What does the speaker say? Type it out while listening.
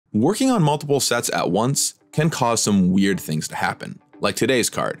Working on multiple sets at once can cause some weird things to happen, like today's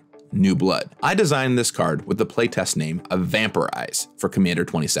card, New Blood. I designed this card with the playtest name of Vampirize for Commander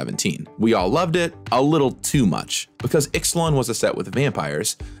 2017. We all loved it a little too much. Because Ixalan was a set with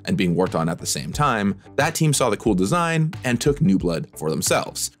vampires and being worked on at the same time, that team saw the cool design and took New Blood for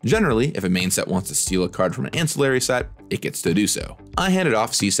themselves. Generally, if a main set wants to steal a card from an ancillary set, it gets to do so. I handed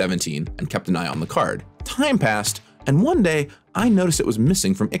off C17 and kept an eye on the card. Time passed, and one day I noticed it was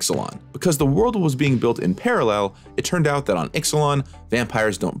missing from Ixalan. Because the world was being built in parallel, it turned out that on Ixalan,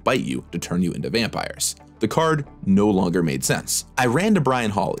 vampires don't bite you to turn you into vampires. The card no longer made sense. I ran to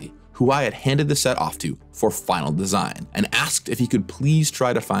Brian Hawley, who I had handed the set off to for final design, and asked if he could please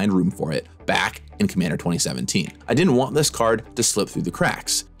try to find room for it back in Commander 2017. I didn't want this card to slip through the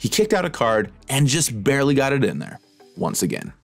cracks. He kicked out a card and just barely got it in there, once again.